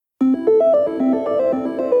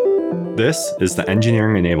This is the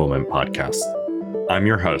Engineering Enablement Podcast. I'm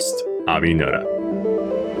your host, Avi Noda.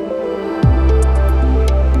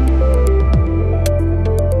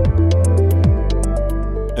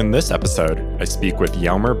 In this episode, I speak with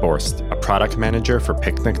Jelmer Borst, a product manager for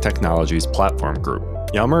Picnic Technologies Platform Group.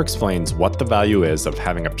 Jelmer explains what the value is of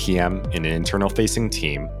having a PM in an internal-facing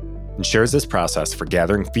team and shares his process for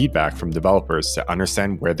gathering feedback from developers to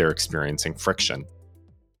understand where they're experiencing friction.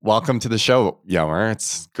 Welcome to the show, Jelmer.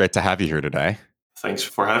 It's great to have you here today. Thanks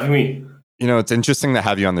for having me. You know, it's interesting to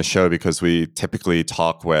have you on the show because we typically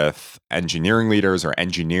talk with engineering leaders or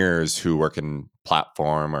engineers who work in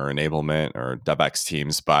platform or enablement or DevX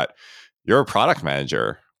teams, but you're a product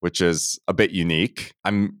manager, which is a bit unique.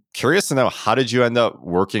 I'm curious to know, how did you end up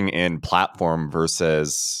working in platform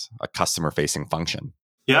versus a customer-facing function?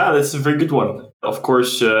 Yeah, that's a very good one. Of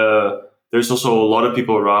course, there's also a lot of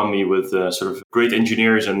people around me with sort of great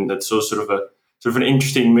engineers, and that's so sort of an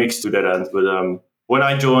interesting mix to that end. But when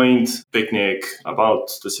I joined Picnic about,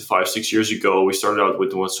 let's say, 5-6 years ago, we started out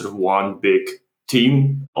with one big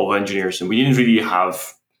team of engineers, and we didn't really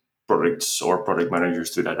have products or product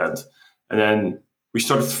managers to that end. And then we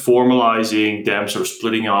started formalizing them, sort of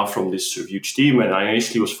splitting off from this sort of huge team. And I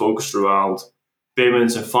initially was focused around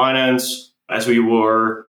payments and finance. As we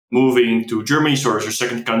were moving to Germany, so as our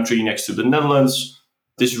second country next to the Netherlands,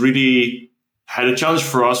 this really had a challenge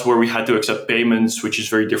for us where we had to accept payments, which is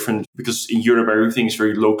very different because in Europe, everything is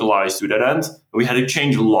very localized to that end. We had to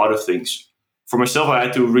change a lot of things. For myself, I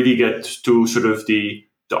had to really get to sort of the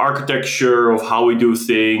architecture of how we do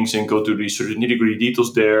things and go to the sort of nitty-gritty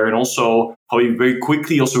details there. And also how we very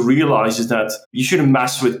quickly also realize is that you shouldn't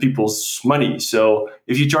mess with people's money. So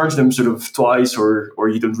if you charge them sort of twice or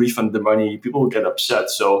you don't refund the money, people will get upset.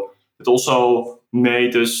 So it also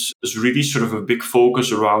made us really sort of a big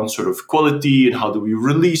focus around sort of quality and how do we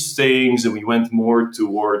release things. And we went more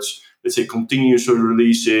towards, let's say, continuous sort of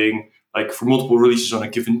releasing, like for multiple releases on a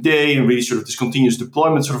given day, and really sort of this continuous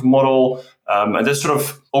deployment sort of model. And that sort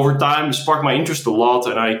of over time sparked my interest a lot.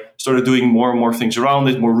 And I started doing more and more things around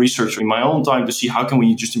it, more research in my own time to see how can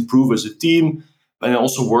we just improve as a team, and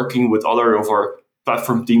also working with other of our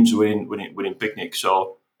platform teams within Picnic.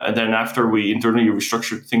 So, and then after we internally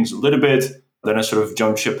restructured things a little bit, then I sort of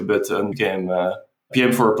jumped ship a bit and became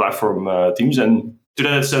PM for our platform teams. And to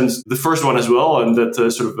that sense, the first one as well, and that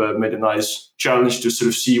sort of made a nice challenge to sort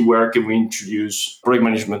of see where can we introduce product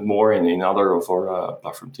management more in other of our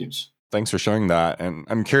platform teams. Thanks for sharing that. And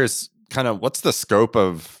I'm curious, kind of what's the scope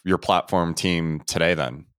of your platform team today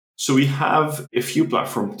then? So we have a few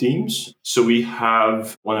platform teams. So we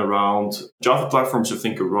have one around Java platforms, so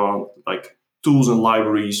think around like tools and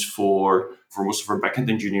libraries for most of our backend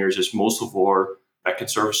engineers, as most of our backend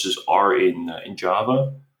services are in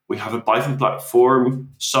Java. We have a Python platform,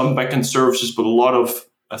 some backend services, but a lot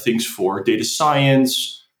of things for data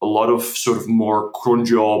science, a lot of sort of more cron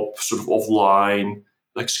job, sort of offline,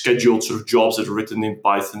 like scheduled sort of jobs that are written in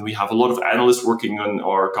Python. We have a lot of analysts working on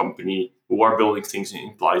our company who are building things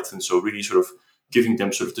in Python. So really sort of giving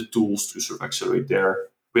them sort of the tools to sort of accelerate there.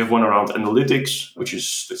 We have one around analytics, which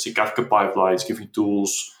is, let's say, Kafka pipelines, giving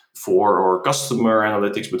tools for our customer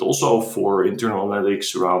analytics, but also for internal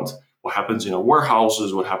analytics around what happens in our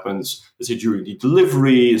warehouses, what happens, let's say, during the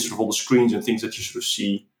delivery, and sort of all the screens and things that you sort of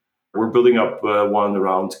see. We're building up one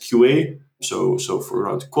around QA. So for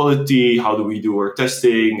around quality, how do we do our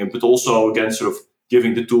testing, but also, again, sort of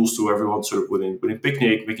giving the tools to everyone sort of within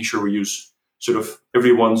Picnic, making sure we use sort of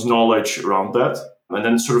everyone's knowledge around that. And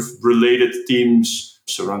then sort of related teams,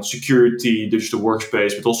 so around security, digital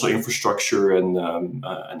workspace, but also infrastructure and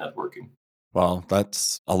networking. Well,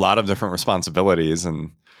 that's a lot of different responsibilities.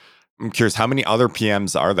 And I'm curious, how many other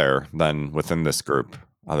PMs are there then within this group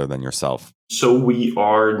other than yourself? So we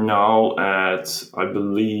are now at, I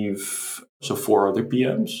believe, 4 other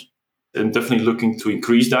PMs. And definitely looking to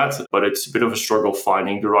increase that, but it's a bit of a struggle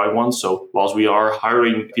finding the right one. So whilst we are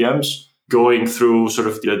hiring PMs, going through sort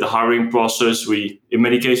of the hiring process, we, in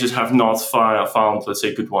many cases, have not found, let's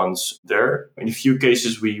say, good ones there. In a few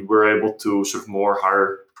cases, we were able to sort of more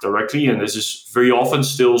hire directly. And this is very often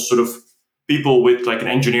still sort of people with like an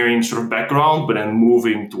engineering sort of background, but then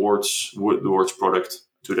moving towards product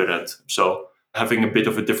to that end. So having a bit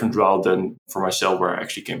of a different route than for myself, where I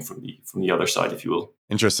actually came from the other side, if you will.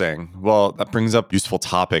 Interesting. Well, that brings up a useful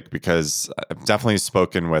topic because I've definitely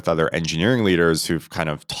spoken with other engineering leaders who've kind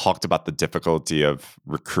of talked about the difficulty of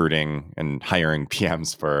recruiting and hiring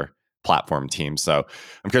PMs for platform teams. So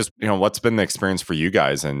I'm curious, what's been the experience for you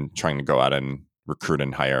guys in trying to go out and recruit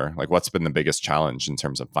and hire? Like, what's been the biggest challenge in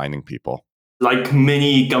terms of finding people? like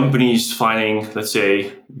many companies, finding, let's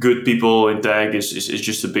say, good people in tech is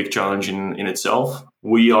just a big challenge in itself.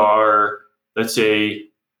 We are, let's say,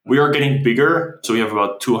 we are getting bigger. So we have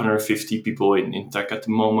about 250 people in tech at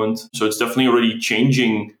the moment. So it's definitely already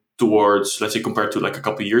changing towards, let's say, compared to like a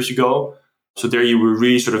couple of years ago. So there you were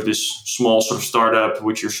really sort of this small sort of startup,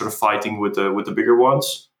 which you're sort of fighting with the bigger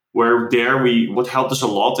ones. Where there what helped us a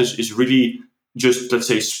lot is really just, let's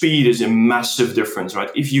say, speed is a massive difference, right?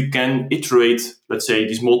 If you can iterate, let's say,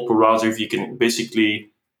 these multiple rounds, or if you can basically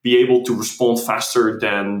be able to respond faster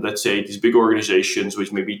than, let's say, these big organizations,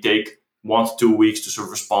 which maybe take 1 to 2 weeks to sort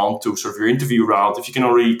of respond to sort of your interview round, if you can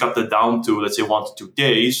already cut that down to, let's say, 1 to 2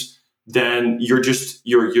 days, then you're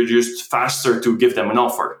just faster to give them an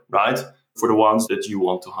offer, right? For the ones that you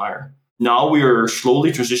want to hire. Now we are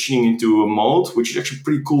slowly transitioning into a mode, which is actually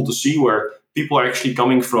pretty cool to see, where people are actually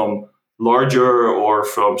coming from larger or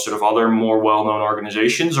from sort of other more well-known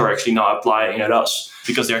organizations are actually now applying at us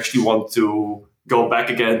because they actually want to go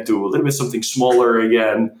back again to a little bit something smaller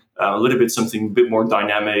again, a little bit something a bit more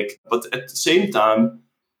dynamic, but at the same time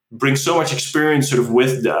bring so much experience sort of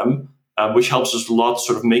with them, which helps us a lot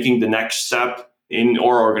sort of making the next step in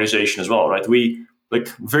our organization as well, right? We, like,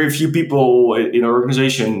 very few people in our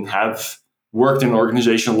organization have worked in an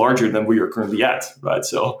organization larger than we are currently at, right?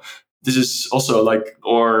 So this is also like,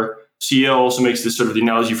 our CEO also makes this sort of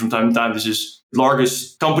analogy from time to time. This is the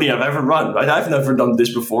largest company I've ever run, right? I've never done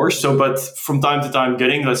this before. So, but from time to time,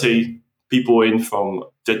 getting, let's say, people in from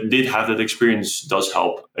that did have that experience does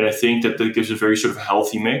help. And I think that gives a very sort of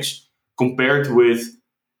healthy mix compared with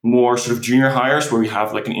more sort of junior hires, where we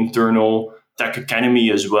have like an internal tech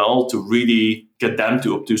academy as well to really get them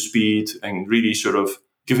up to speed and really sort of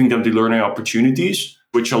giving them the learning opportunities,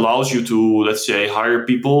 which allows you to, let's say, hire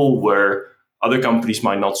people where other companies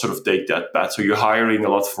might not sort of take that path. So you're hiring a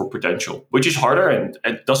lot for potential, which is harder and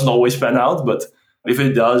it doesn't always pan out. But if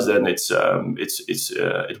it does, then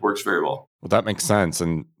it works very well. Well, that makes sense.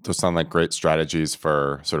 And those sound like great strategies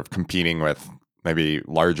for sort of competing with maybe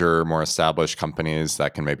larger, more established companies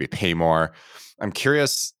that can maybe pay more. I'm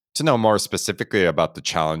curious to know more specifically about the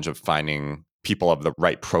challenge of finding people of the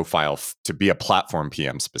right profile to be a platform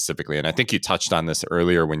PM specifically. And I think you touched on this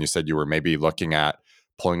earlier when you said you were maybe looking at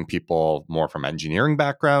pulling people more from engineering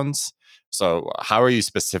backgrounds. So how are you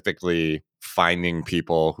specifically finding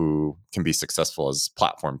people who can be successful as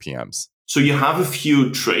platform PMs? So you have a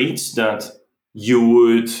few traits that you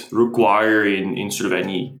would require in sort of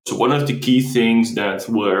any. So one of the key things that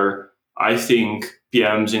where I think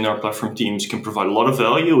PMs in our platform teams can provide a lot of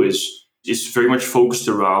value is very much focused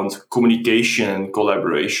around communication and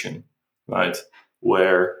collaboration, right?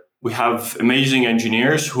 Where we have amazing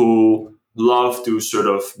engineers who love to sort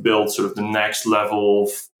of build sort of the next level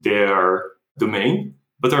of their domain,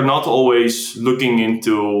 but they're not always looking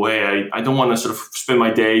into, hey, I don't want to sort of spend my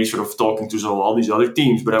day sort of talking to all these other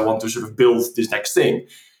teams, but I want to sort of build this next thing,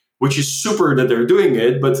 which is super that they're doing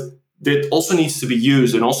it, but that also needs to be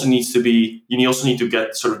used and also needs to be, you also need to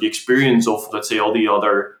get sort of the experience of, let's say, all the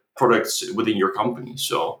other products within your company.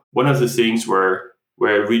 So one of the things where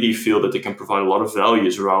I really feel that they can provide a lot of value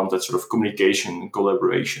is around that sort of communication and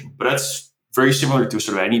collaboration. But that's very similar to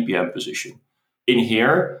sort of any PM position. In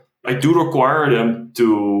here, I do require them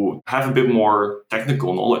to have a bit more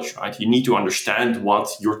technical knowledge, right? You need to understand what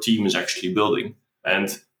your team is actually building.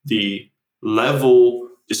 And the level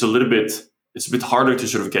is it's a bit harder to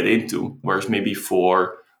sort of get into. Whereas maybe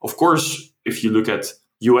of course, if you look at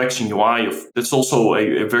UX and UI, that's also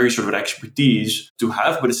a very sort of expertise to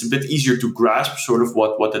have, but it's a bit easier to grasp sort of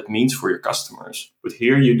what that means for your customers. But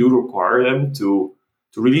here you do require them to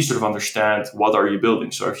really sort of understand what are you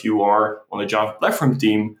building. So if you are on a Java platform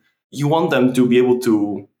team, you want them to be able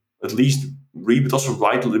to at least read, but also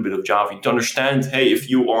write a little bit of Java to understand, hey, if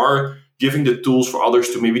you are giving the tools for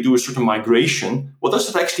others to maybe do a certain migration, what does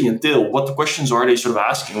it actually entail? What questions are they sort of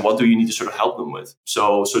asking? What do you need to sort of help them with?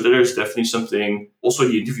 So there is definitely something also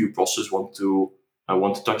the interview process want to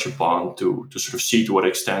touch upon to sort of see to what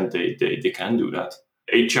extent they can do that.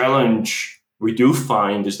 A challenge we do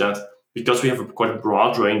find is that because we have quite a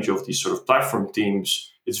broad range of these sort of platform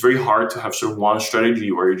teams, it's very hard to have sort of one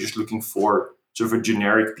strategy where you're just looking for sort of a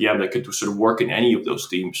generic PM that could sort of work in any of those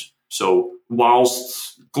teams. So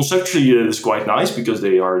whilst conceptually it is quite nice because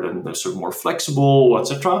they are then sort of more flexible,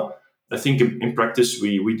 etc., I think in practice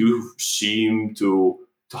we do seem to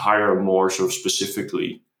hire more sort of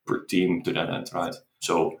specifically per team to that end, right?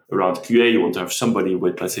 So around QA, you want to have somebody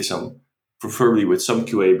with, let's say, preferably with some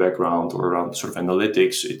QA background, or around sort of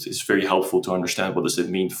analytics. It's very helpful to understand what does it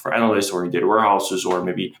mean for analysts or in data warehouses, or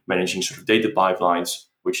maybe managing sort of data pipelines,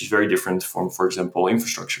 which is very different from, for example,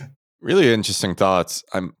 infrastructure. Really interesting thoughts.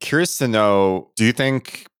 I'm curious to know, do you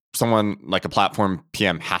think someone like a platform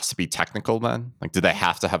PM has to be technical then? Like, do they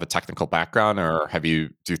have to have a technical background, or do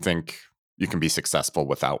you think you can be successful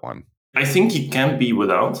without one? I think you can be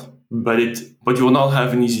without, but you will not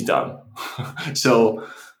have an easy time. So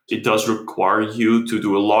it does require you to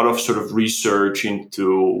do a lot of sort of research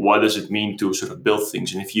into what does it mean to sort of build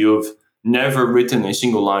things. And if you've never written a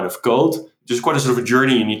single line of code, there's quite a sort of a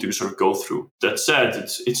journey you need to sort of go through. That said,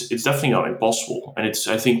 it's definitely not impossible. And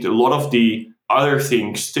I think a lot of the other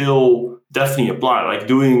things still definitely apply, like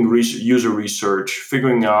doing user research,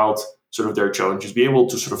 figuring out sort of their challenges, be able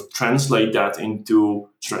to sort of translate that into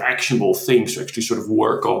sort of actionable things to actually sort of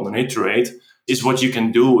work on and iterate is what you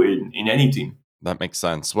can do in any team. That makes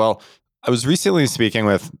sense. Well, I was recently speaking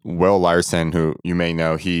with Will Larson, who you may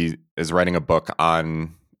know. He is writing a book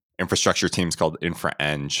on infrastructure teams called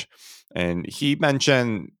InfraEng. And he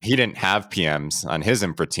mentioned he didn't have PMs on his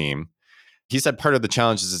infra team. He said part of the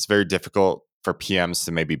challenge is it's very difficult for PMs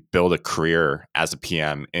to maybe build a career as a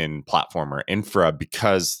PM in platform or infra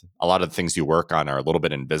because a lot of the things you work on are a little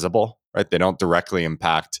bit invisible, right? They don't directly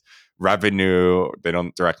impact revenue. They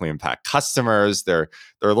don't directly impact customers. They're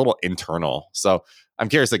a little internal. So I'm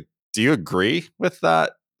curious, like, do you agree with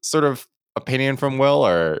that sort of opinion from Will,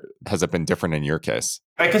 or has it been different in your case?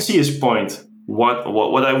 I can see his point.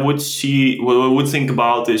 What I would see, what I would think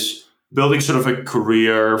about is building sort of a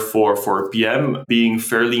career for a PM being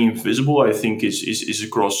fairly invisible. I think is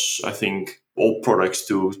across all products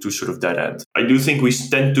to sort of that end. I do think we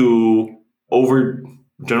tend to over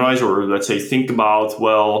generalize, or let's say think about,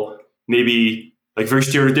 well, maybe like very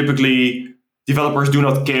stereotypically, developers do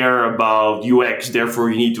not care about UX,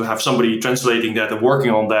 therefore you need to have somebody translating that and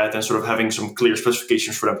working on that and sort of having some clear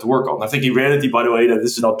specifications for them to work on. I think in reality, by the way, that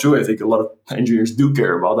this is not true. I think a lot of engineers do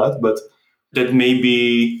care about that, but that may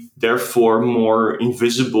be therefore more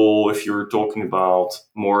invisible if you're talking about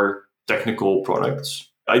more technical products.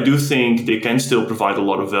 I do think they can still provide a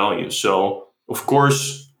lot of value. So of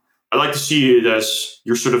course, I like to see it as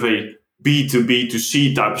you're sort of a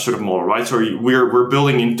B2B2C type of sort of model, right? So we're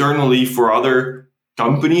building internally for other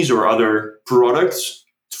companies or other products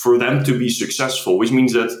for them to be successful, which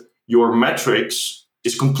means that your metrics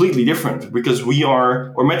is completely different because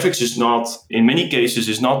our metrics is not, in many cases,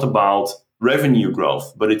 is not about revenue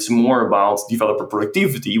growth, but it's more about developer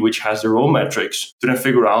productivity, which has their own metrics to then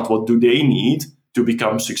figure out what do they need to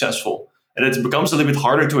become successful. And it becomes a little bit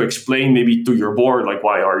harder to explain maybe to your board, like,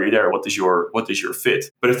 why are you there? What is your fit?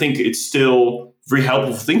 But I think it's still very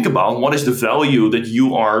helpful to think about what is the value that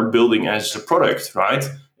you are building as a product, right?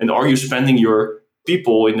 And are you spending your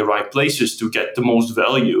people in the right places to get the most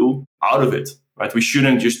value out of it, right? We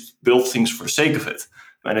shouldn't just build things for the sake of it.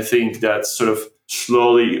 And I think that sort of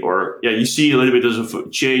slowly, you see a little bit of a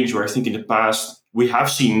change where I think in the past we have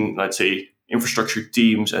seen, let's say, infrastructure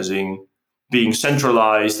teams as in being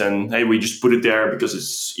centralized and, hey, we just put it there because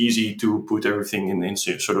it's easy to put everything in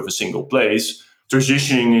sort of a single place,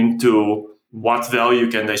 transitioning into what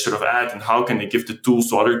value can they sort of add and how can they give the tools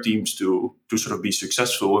to other teams to sort of be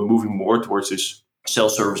successful and moving more towards this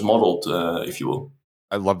self-service model, if you will.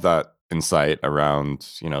 I love that insight around,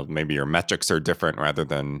 maybe your metrics are different rather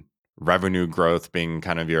than revenue growth being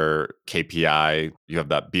kind of your KPI. You have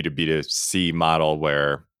that B2B2C model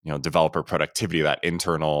where, developer productivity, that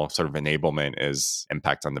internal sort of enablement is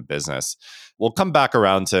impact on the business. We'll come back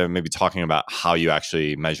around to maybe talking about how you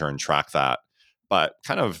actually measure and track that, but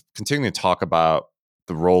kind of continuing to talk about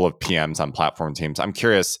the role of PMs on platform teams. I'm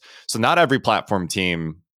curious. So not every platform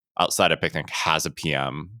team outside of Picnic has a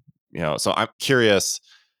PM. So I'm curious,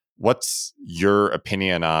 what's your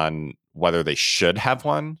opinion on whether they should have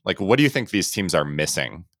one? Like, what do you think these teams are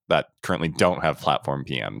missing that currently don't have platform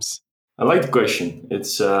PMs? I like the question.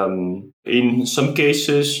 It's in some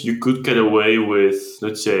cases you could get away with,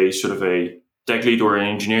 let's say, sort of a tech lead or an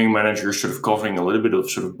engineering manager sort of covering a little bit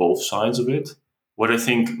of sort of both sides of it. What I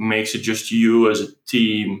think makes it just you as a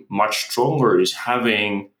team much stronger is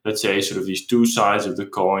having, let's say, sort of these two sides of the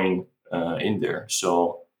coin in there.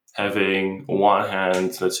 So having, on one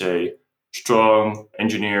hand, let's say, strong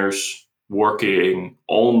engineers working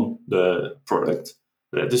on the product,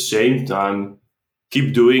 but at the same time,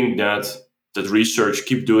 keep doing that research,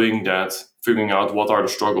 keep doing that, figuring out what are the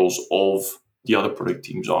struggles of the other product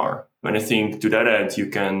teams are. And I think to that end, you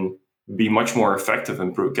can be much more effective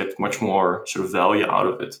and get much more sort of value out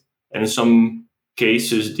of it. And in some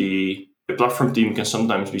cases, the platform team can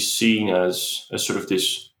sometimes be seen as sort of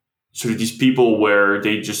these people where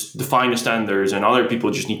they just define the standards and other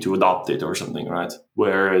people just need to adopt it or something, right?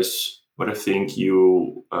 Whereas what I think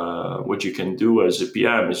what you can do as a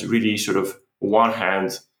PM is really sort of, on one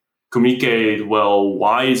hand, communicate well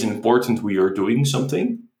why is it important we are doing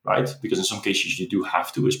something, right? Because in some cases you do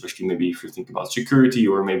have to, especially maybe if you think about security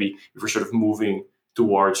or maybe if we're sort of moving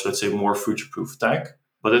towards, let's say, more future-proof tech.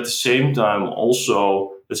 But at the same time,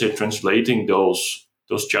 also, let's say, translating those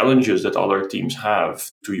challenges that other teams have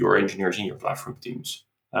to your engineers and your platform teams.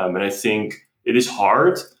 And I think it is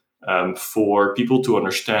hard for people to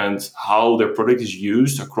understand how their product is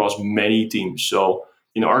used across many teams. So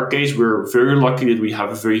in our case, we're very lucky that we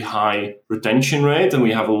have a very high retention rate, and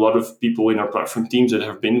we have a lot of people in our platform teams that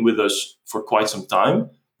have been with us for quite some time,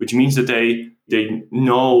 which means that they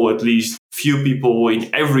know at least few people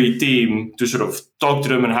in every team to sort of talk to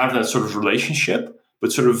them and have that sort of relationship.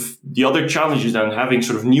 But sort of the other challenge is then having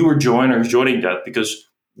sort of newer joiners joining that, because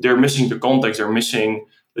they're missing the context, they're missing,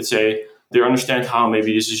 let's say, they understand how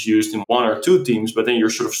maybe this is used in one or two teams, but then you're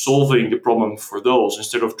sort of solving the problem for those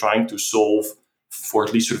instead of trying to solve for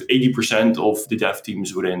at least sort of 80% of the dev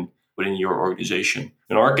teams within your organization.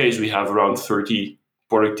 In our case, we have around 30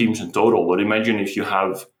 product teams in total. But imagine if you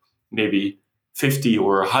have maybe 50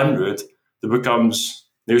 or 100, it becomes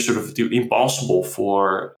they're sort of impossible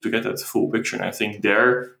to get that full picture. And I think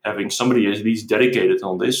they're having somebody at least dedicated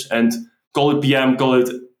on this, and call it PM, call it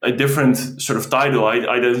a different sort of title.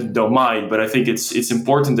 I don't mind, but I think it's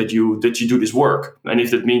important that you do this work. And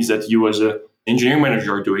if that means that you as a engineering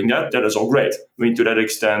manager are doing that is all great. I mean, to that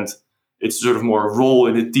extent, it's sort of more a role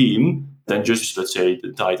in the team than just, let's say,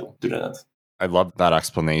 the title to that. I love that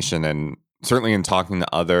explanation. And certainly in talking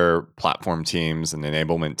to other platform teams and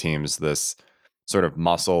enablement teams, this sort of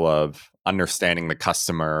muscle of understanding the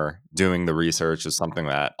customer, doing the research is something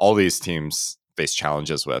that all these teams face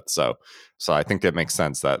challenges with. So I think it makes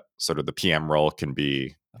sense that sort of the PM role can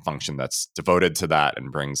be a function that's devoted to that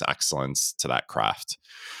and brings excellence to that craft.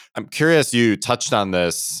 I'm curious, you touched on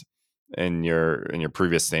this in your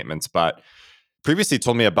previous statements, but previously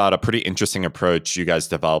told me about a pretty interesting approach you guys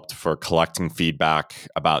developed for collecting feedback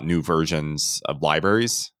about new versions of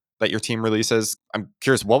libraries that your team releases. I'm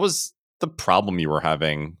curious, what was the problem you were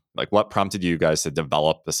having? Like, what prompted you guys to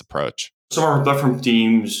develop this approach? Some of our platform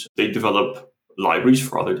teams, they develop libraries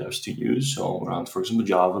for other devs to use. So around, for example,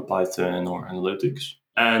 Java, Python, or analytics.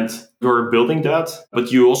 And you're building that,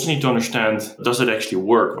 but you also need to understand, does it actually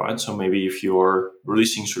work, right? So maybe if you're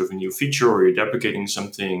releasing sort of a new feature or you're deprecating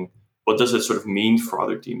something, what does that sort of mean for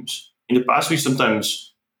other teams? In the past, we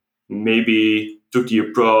sometimes maybe took the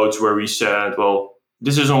approach where we said, well,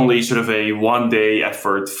 this is only sort of a one-day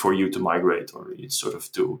effort for you to migrate, or it's sort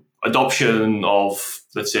of to adoption of,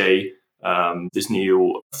 let's say, this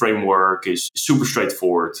new framework is super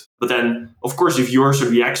straightforward. But then, of course, if you're sort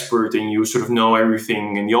of the expert and you sort of know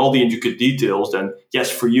everything and all the intricate details, then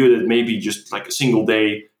yes, for you, that may be just like a single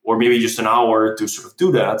day or maybe just an hour to sort of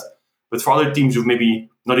do that. But for other teams who've maybe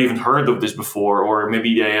not even heard of this before, or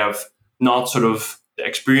maybe they have not sort of the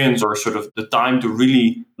experience or sort of the time to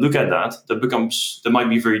really look at that might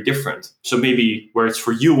be very different. So maybe where it's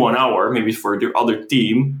for you 1 hour, maybe for the other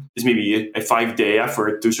team, is maybe a 5-day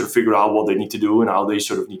effort to sort of figure out what they need to do and how they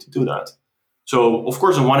sort of need to do that. So of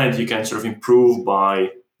course, on one hand, you can sort of improve by,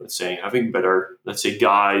 let's say, having better, let's say,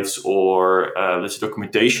 guides or let's say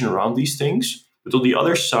documentation around these things. But on the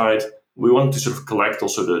other side, we want to sort of collect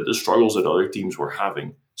also the struggles that other teams were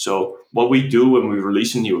having. So what we do when we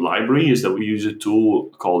release a new library is that we use a tool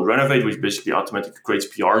called Renovate, which basically automatically creates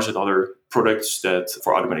PRs and other products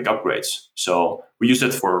for automatic upgrades. So we use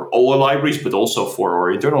that for all our libraries, but also for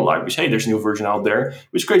our internal libraries. Hey, there's a new version out there,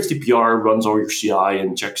 which creates the PR, runs all your CI,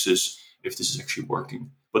 and checks if this is actually working.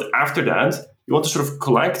 But after that, you want to sort of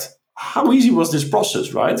collect how easy was this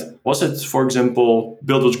process, right? Was it, for example,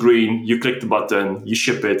 build was green, you click the button, you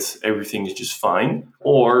ship it, everything is just fine?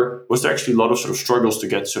 Or was there actually a lot of sort of struggles to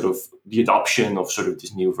get sort of the adoption of sort of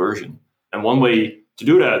this new version? And one way to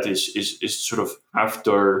do that is sort of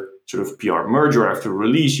after sort of PR merge or after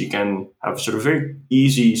release, you can have sort of very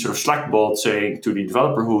easy sort of Slack bot saying to the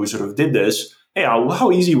developer who sort of did this, hey,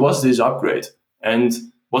 how easy was this upgrade? And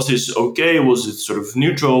was this okay? Was it sort of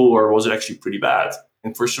neutral or was it actually pretty bad?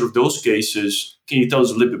 And for sort of those cases, can you tell us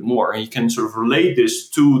a little bit more? And you can sort of relate this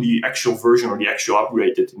to the actual version or the actual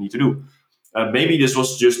upgrade that you need to do. Maybe this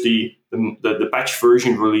was just the patch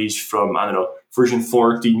version release from, I don't know, version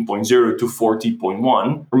 14.0 to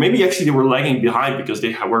 14.1. Or maybe actually they were lagging behind because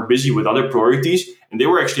they were busy with other priorities and they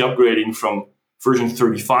were actually upgrading from version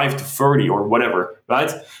 35 to 30 or whatever,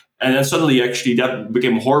 right? And then suddenly actually that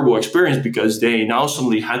became a horrible experience because they now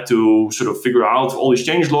suddenly had to sort of figure out all these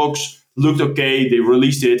change logs. Looked okay, they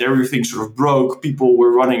released it, everything sort of broke, people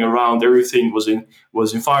were running around, everything was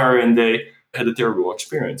in fire, and they had a terrible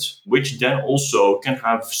experience, which then also can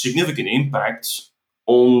have significant impacts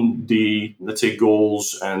on the, let's say, goals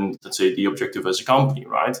and let's say the objective as a company,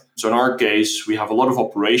 right? So in our case, we have a lot of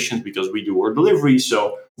operations because we do our delivery.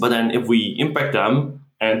 So, but then if we impact them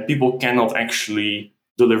and people cannot actually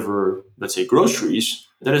deliver, let's say, groceries,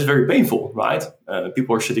 that is very painful, right?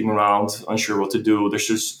 People are sitting around unsure what to do.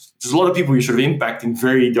 There's a lot of people you're sort of impacting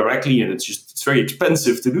very directly, and it's very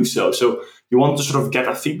expensive to do so. So you want to sort of get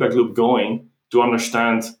a feedback loop going to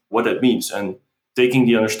understand what that means. And taking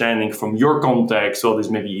the understanding from your context, well, this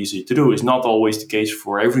may be easy to do, is not always the case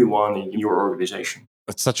for everyone in your organization.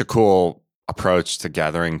 It's such a cool approach to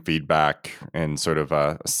gathering feedback in sort of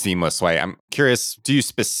a seamless way. I'm curious, do you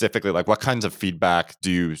specifically, like, what kinds of feedback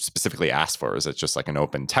do you specifically ask for? Is it just like an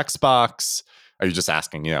open text box? Are you just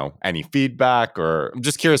asking, any feedback? Or I'm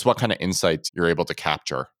just curious what kind of insights you're able to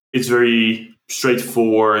capture. It's very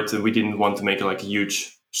straightforward. We didn't want to make like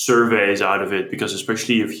huge surveys out of it, because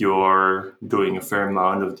especially if you're doing a fair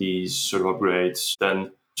amount of these sort of upgrades,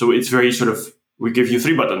 then so it's very sort of, we give you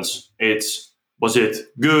 3 buttons. It's, was it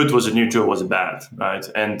good? Was it neutral? Was it bad? Right?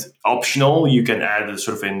 And optional, you can add a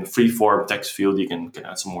sort of in free form text field, you can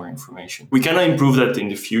add some more information. We can improve that in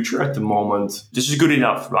the future. At the moment, this is good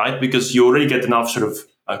enough, right? Because you already get enough sort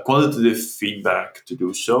of qualitative feedback to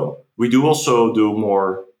do so. We do also do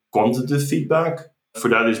more quantitative feedback. For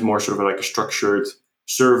that is more sort of like a structured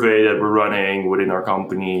survey that we're running within our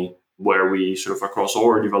company, where we sort of across all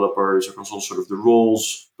our developers, across all sort of the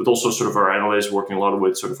roles, but also sort of our analysts working a lot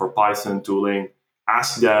with sort of our Python tooling,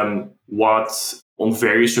 ask them what on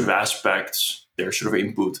various sort of aspects their sort of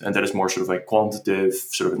input. And that is more sort of like quantitative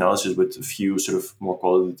sort of analysis with a few sort of more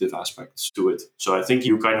qualitative aspects to it. So I think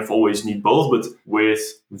you kind of always need both, but with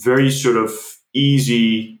very sort of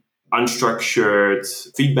easy, unstructured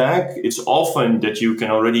feedback, it's often that you can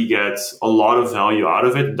already get a lot of value out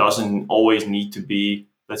of it. It doesn't always need to be,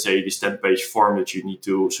 let's say, this 10-page form that you need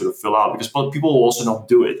to sort of fill out, because people will also not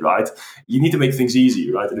do it, right? You need to make things easy,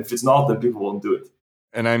 right? And if it's not, then people won't do it.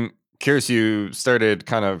 And I'm curious, you started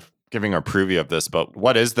kind of giving a preview of this, but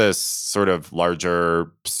what is this sort of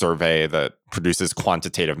larger survey that produces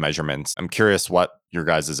quantitative measurements? I'm curious what your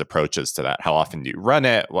guys' approach is to that. How often do you run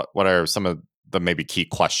it? What are some of the maybe key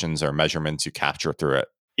questions or measurements you capture through it?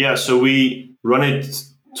 Yeah, so we run it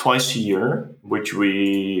twice a year, which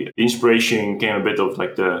inspiration came a bit of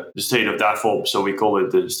like the state of DevOps. So we call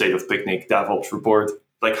it the State of Picnic DevOps report.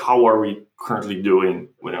 Like, how are we currently doing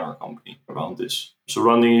within our company around this? So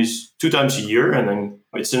running is 2 times a year, and then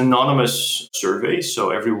it's an anonymous survey.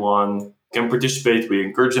 So everyone can participate. We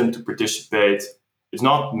encourage them to participate. It's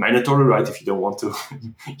not mandatory, right? If you don't want to,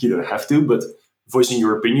 you don't have to, but voicing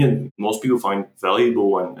your opinion, most people find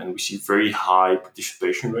valuable, and we see very high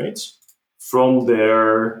participation rates. From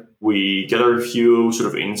there, we gather a few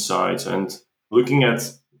sort of insights, and looking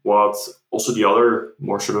at what also the other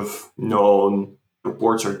more sort of known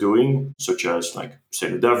reports are doing, such as like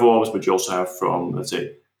State of DevOps, but you also have from, let's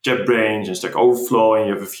say, JetBrains and Stack Overflow, and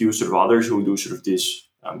you have a few sort of others who do sort of this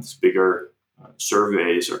bigger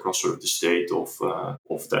surveys across sort of the state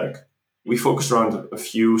of tech. We focus around a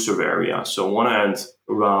few sort of areas. So on one hand,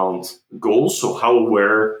 around goals. So how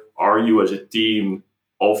aware are you as a team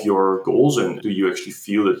of your goals, and do you actually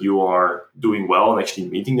feel that you are doing well and actually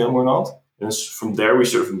meeting them or not? And from there, we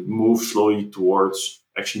sort of move slowly towards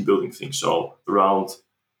actually building things. So around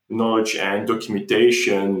knowledge and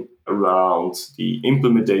documentation, around the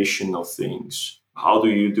implementation of things. How do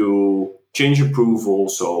you do change approval?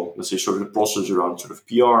 So let's say sort of the process around sort of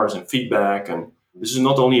PRs and feedback. And this is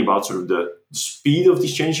not only about sort of the speed of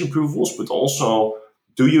these change approvals, but also,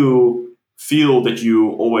 do you feel that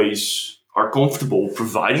you always are comfortable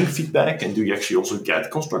providing feedback, and do you actually also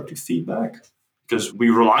get constructive feedback? Because we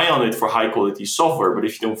rely on it for high quality software, but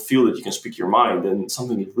if you don't feel that you can speak your mind, then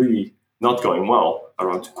something is really not going well.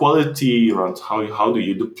 Around quality, around how do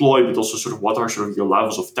you deploy, but also sort of what are sort of your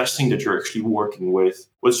levels of testing that you're actually working with,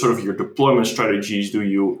 what sort of your deployment strategies do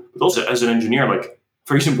you, but also as an engineer, like,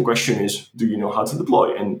 very simple question is, do you know how to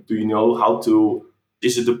deploy? And do you know how to,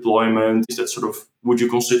 is a deployment, is that sort of, would you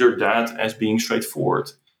consider that as being straightforward?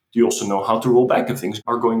 Do you also know how to roll back if things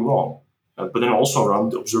are going wrong? But then also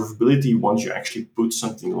around the observability, once you actually put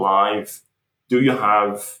something live, do you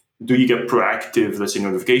get proactive, let's say,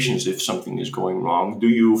 notifications if something is going wrong? Do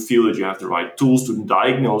you feel that you have the right tools to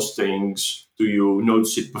diagnose things? Do you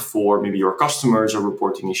notice it before maybe your customers are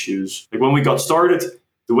reporting issues? Like when we got started,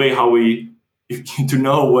 the way how we to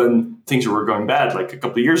know when things were going bad, like a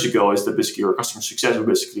couple of years ago, is that basically our customer success would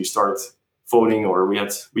basically start phoning, or we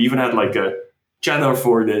even had like a channel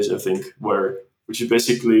for this, I think, which is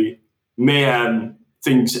basically mayhem,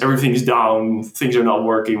 everything's down, things are not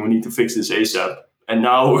working, we need to fix this ASAP. And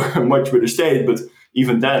now we're in a much better state, but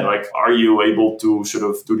even then, like, are you able to sort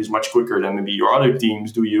of do this much quicker than maybe your other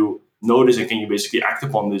teams? Do you notice and can you basically act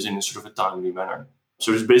upon this in a sort of a timely manner?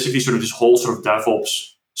 So there's basically sort of this whole sort of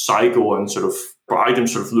DevOps cycle and sort of per item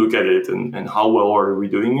sort of look at it and how well are we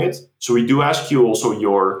doing it. So we do ask you also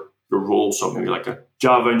your role. So maybe like a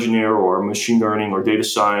Java engineer or machine learning or data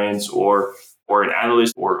science or an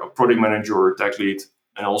analyst or a product manager or a tech lead,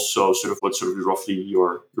 and also sort of what sort of roughly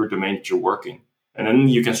your domain that you're working. And then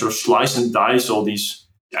you can sort of slice and dice all these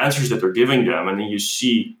answers that they're giving them. And then you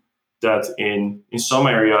see that in some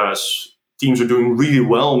areas, teams are doing really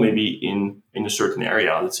well, maybe in a certain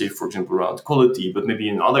area, let's say, for example, around quality, but maybe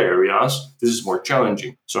in other areas, this is more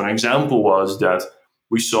challenging. So an example was that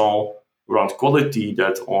we saw around quality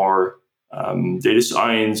that our data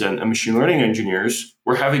science and machine learning engineers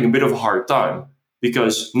were having a bit of a hard time,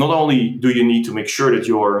 because not only do you need to make sure that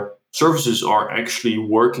your services are actually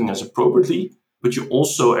working as appropriately, but you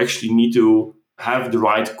also actually need to have the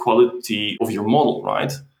right quality of your model,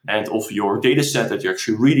 right? And of your data set that you're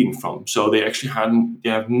actually reading from. So they actually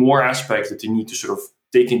have more aspects that they need to sort of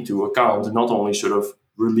take into account, and not only sort of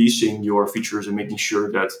releasing your features and making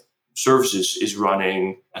sure that services is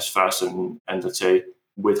running as fast and let's say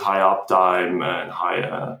with high uptime and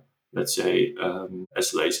high,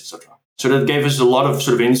 SLAs, etc. So that gave us a lot of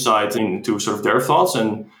sort of insight into sort of their thoughts.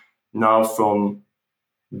 And now from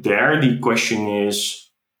there, the question is,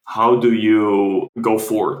 how do you go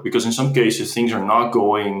forward? Because in some cases, things are not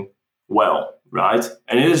going well, right?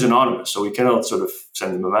 And it is anonymous, so we cannot sort of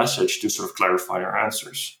send them a message to sort of clarify our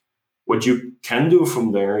answers. What you can do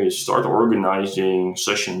from there is start organizing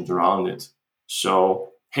sessions around it. So,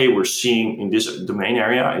 hey, we're seeing in this domain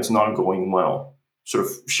area, it's not going well. Sort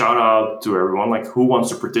of shout out to everyone, like, who wants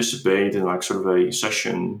to participate in like sort of a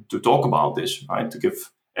session to talk about this, right? To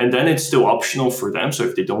give, and then it's still optional for them. So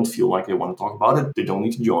if they don't feel like they want to talk about it, they don't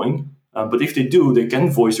need to join. But if they do, they can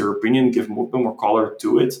voice their opinion, give more color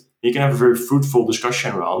to it. You can have a very fruitful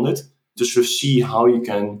discussion around it to sort of see how you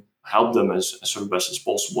can help them as sort of best as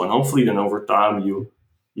possible. And hopefully then over time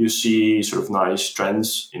you see sort of nice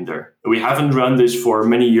trends in there. We haven't run this for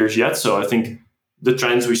many years yet, so I think the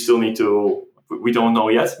trends we don't know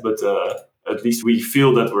yet, but at least we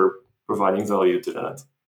feel that we're providing value to that.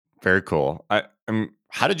 Very cool.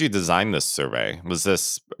 How did you design this survey? Was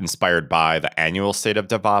this inspired by the annual State of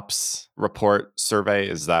DevOps report survey?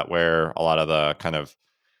 Is that where a lot of the kind of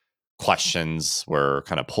questions were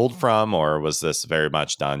kind of pulled from, or was this very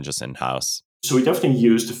much done just in-house? So we definitely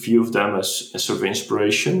used a few of them as sort of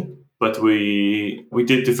inspiration, but we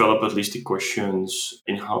did develop at least the questions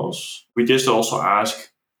in-house. We did also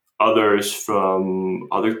ask others from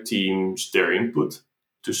other teams their input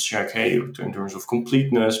to check, hey, in terms of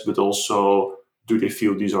completeness, but also do they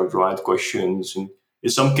feel these are the right questions? And in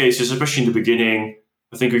some cases, especially in the beginning,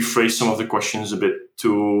 I think we phrased some of the questions a bit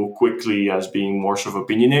too quickly as being more sort of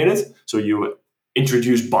opinionated. So you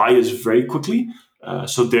introduce bias very quickly.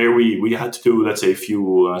 So there we had to do, let's say, a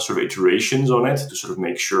few sort of iterations on it to sort of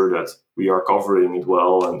make sure that we are covering it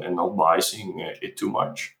well and not biasing it too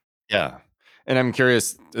much. Yeah. And I'm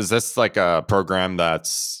curious, is this like a program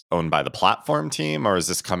that's owned by the platform team, or is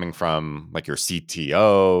this coming from like your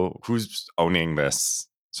CTO? Who's owning this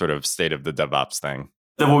sort of state of the DevOps thing?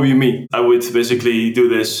 That would be me. I would basically do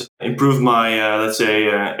this, improve my, let's say,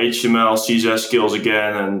 HTML, CSS skills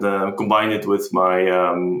again, and combine it with my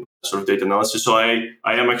sort of data analysis. So I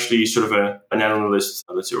am actually sort of an analyst,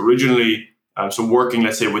 let's say, originally. So working,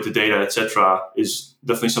 let's say, with the data, etc., is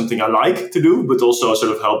definitely something I like to do, but also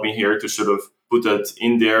sort of help me here to sort of put that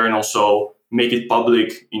in there and also make it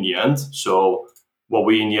public in the end. So what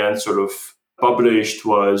we in the end sort of published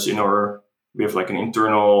was we have like an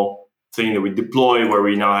internal thing that we deploy where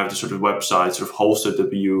we now have the sort of website sort of hosted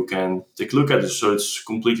that you can take a look at it. So it's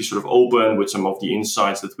completely sort of open with some of the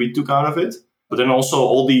insights that we took out of it. But then also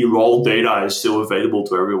all the raw data is still available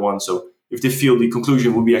to everyone. So if they feel the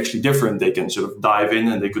conclusion would be actually different, they can sort of dive in,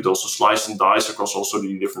 and they could also slice and dice across also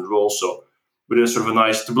the different roles. So with a sort of a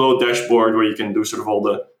nice Tableau dashboard where you can do sort of all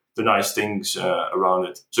the nice things around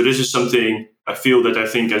it. So this is something I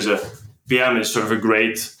think as a PM is sort of a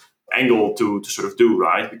great angle to sort of do,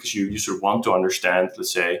 right? Because you sort of want to understand,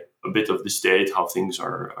 let's say, a bit of the state, how things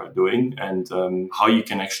are doing, and how you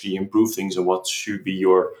can actually improve things and what should be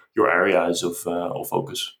your areas of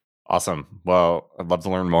focus. Awesome. Well, I'd love to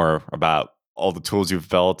learn more about all the tools you've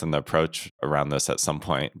built and the approach around this at some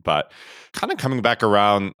point. But kind of coming back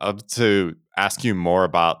around to ask you more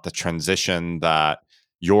about the transition that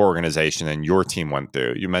your organization and your team went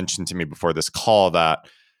through. You mentioned to me before this call that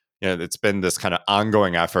it's been this kind of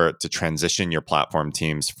ongoing effort to transition your platform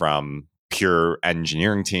teams from pure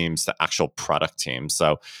engineering teams to actual product teams.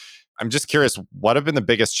 So I'm just curious, what have been the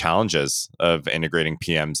biggest challenges of integrating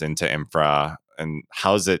PMs into infra, and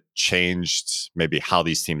how has it changed maybe how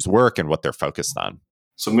these teams work and what they're focused on?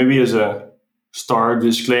 So maybe as a start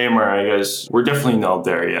disclaimer, I guess we're definitely not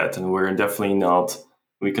there yet, and we're definitely not.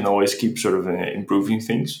 We can always keep sort of improving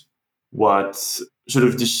things. What sort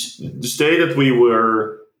of this, the state that we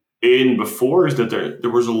were in before is that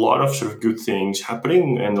there was a lot of sort of good things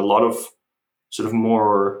happening, and a lot of sort of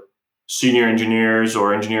more senior engineers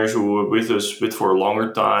or engineers who were with us for a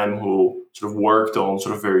longer time, who sort of worked on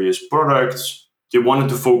sort of various products. They wanted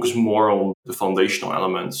to focus more on the foundational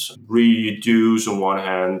elements, reduce on one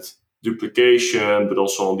hand duplication, but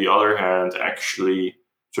also on the other hand, actually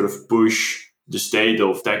sort of push the state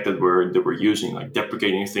of tech that we're using, like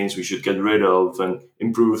deprecating things we should get rid of and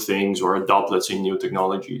improve things or adopt, let's say, new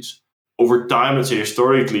technologies. Over time, let's say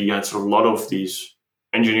historically, you had sort of a lot of these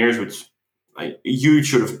engineers with a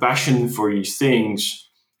huge sort of passion for these things,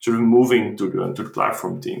 sort of moving to the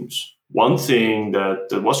platform teams. One thing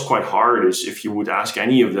that was quite hard is if you would ask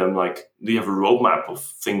any of them, like, do you have a roadmap of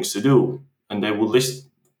things to do? And they would list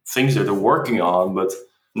things that they're working on, but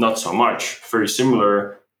not so much. Very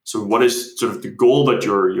similar. So what is sort of the goal that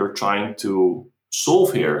you're trying to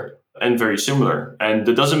solve here? And very similar. And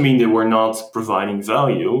that doesn't mean that we're not providing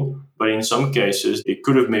value, but in some cases, it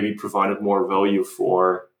could have maybe provided more value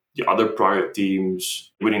for the other product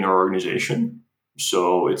teams within our organization.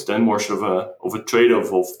 So it's then more sort of a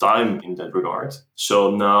trade-off of time in that regard.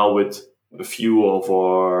 So now with a few of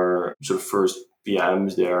our sort of first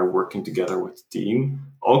PMs, they are working together with the team,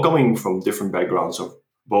 all coming from different backgrounds, of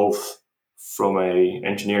both from a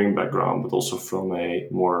engineering background, but also from a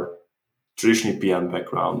more traditionally PM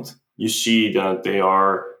background. You see that they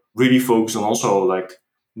are really focused on also like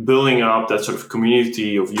building up that sort of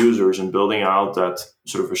community of users and building out that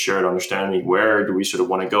sort of a shared understanding. Where do we sort of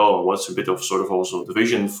want to go? And what's a bit of sort of also the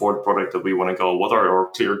vision for the product that we want to go? What are our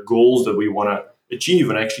clear goals that we want to achieve?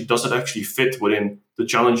 And actually, does it actually fit within the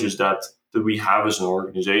challenges that we have as an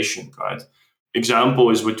organization, right? Example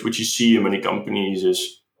is what you see in many companies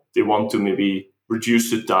is they want to maybe reduce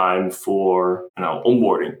the time for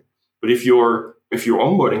onboarding. But if you're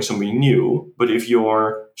onboarding somebody new, but if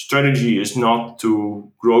your strategy is not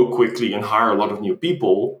to grow quickly and hire a lot of new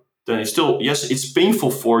people, then it's still, yes, it's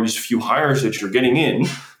painful for these few hires that you're getting in,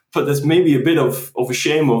 but that's maybe a bit of a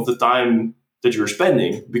shame of the time that you're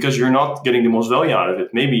spending because you're not getting the most value out of it.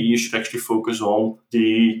 Maybe you should actually focus on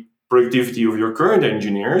the productivity of your current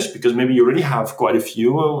engineers because maybe you already have quite a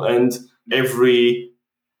few, and every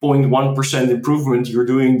 0.1% improvement you're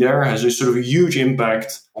doing there has a sort of a huge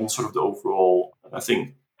impact on sort of the overall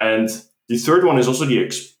thing. And the third one is also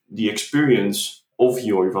the experience of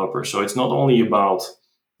your developer. So it's not only about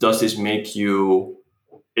does this make you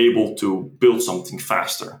able to build something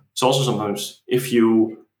faster. It's also sometimes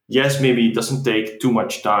maybe it doesn't take too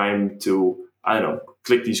much time to,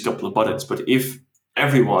 click these couple of buttons. But if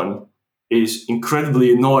everyone is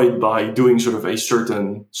incredibly annoyed by doing sort of a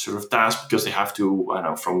certain sort of task because they have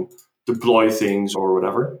to, from deploy things or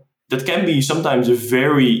whatever, that can be sometimes a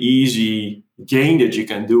very easy gain that you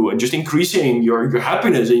can do, and just increasing your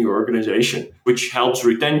happiness in your organization, which helps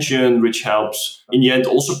retention, which helps in the end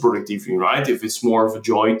also productivity, right? If it's more of a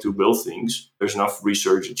joy to build things, there's enough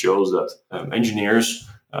research that shows that engineers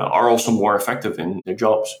are also more effective in their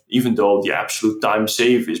jobs, even though the absolute time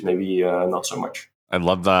save is maybe not so much. I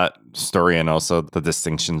love that story, and also the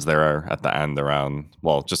distinctions there are at the end around,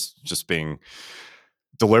 well, just being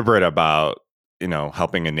deliberate about,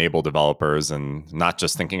 helping enable developers and not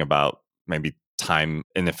just thinking about maybe time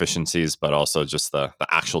inefficiencies, but also just the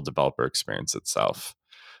actual developer experience itself.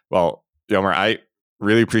 Well, Jelmer, I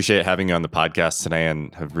really appreciate having you on the podcast today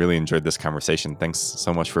and have really enjoyed this conversation. Thanks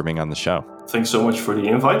so much for being on the show. Thanks so much for the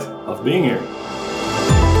invite. Love being here.